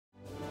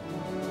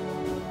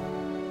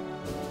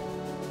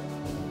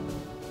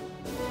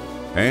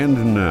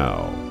And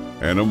now,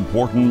 an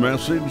important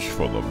message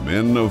for the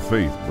men of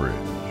Faithbridge.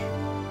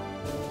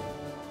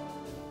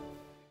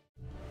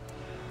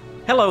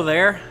 Hello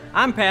there,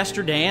 I'm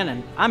Pastor Dan,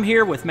 and I'm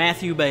here with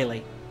Matthew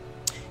Bailey.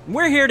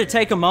 We're here to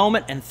take a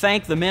moment and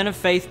thank the men of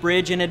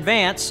Faithbridge in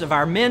advance of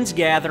our men's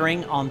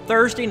gathering on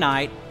Thursday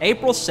night,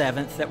 April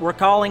 7th, that we're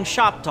calling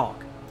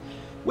ShopTalk.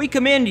 We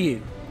commend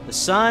you, the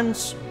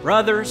sons,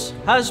 brothers,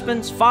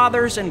 husbands,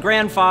 fathers, and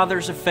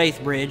grandfathers of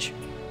Faithbridge,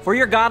 for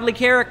your godly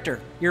character,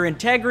 your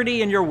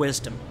integrity, and your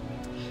wisdom.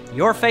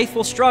 Your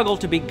faithful struggle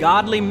to be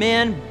godly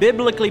men,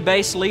 biblically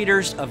based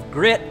leaders of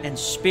grit and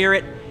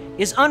spirit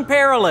is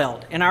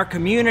unparalleled in our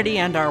community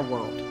and our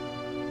world.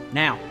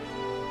 Now,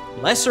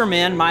 lesser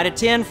men might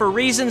attend for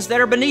reasons that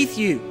are beneath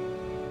you.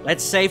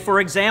 Let's say, for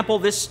example,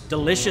 this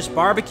delicious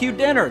barbecue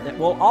dinner that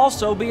will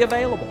also be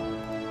available.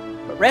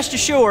 But rest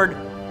assured,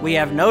 we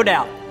have no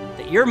doubt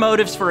that your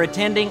motives for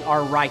attending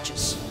are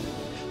righteous.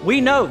 We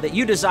know that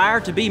you desire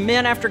to be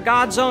men after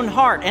God's own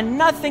heart, and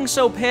nothing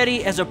so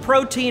petty as a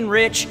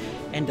protein-rich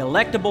and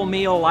delectable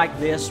meal like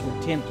this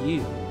would tempt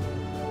you.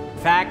 In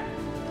fact,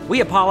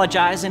 we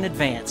apologize in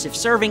advance if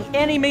serving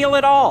any meal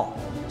at all,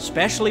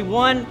 especially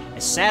one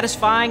as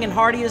satisfying and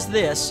hearty as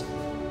this,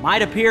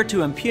 might appear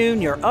to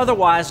impugn your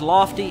otherwise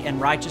lofty and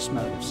righteous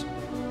motives.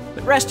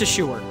 But rest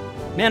assured,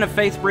 men of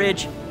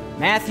Faithbridge,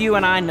 Matthew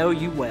and I know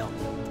you well.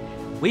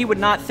 We would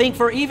not think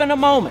for even a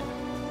moment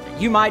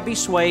that you might be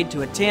swayed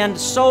to attend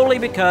solely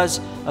because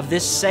of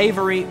this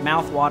savory,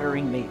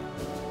 mouth-watering meal.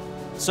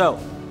 So,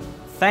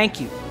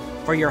 thank you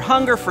for your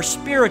hunger for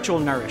spiritual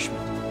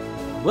nourishment.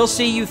 We'll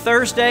see you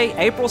Thursday,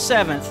 April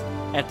 7th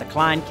at the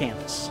Klein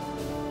campus.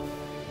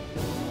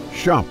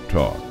 Shop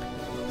Talk,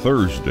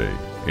 Thursday,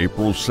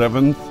 April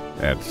 7th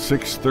at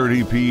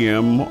 6:30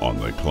 p.m. on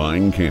the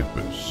Klein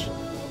campus.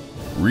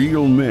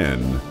 Real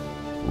men,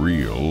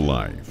 real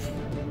life.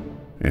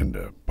 And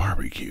a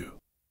barbecue.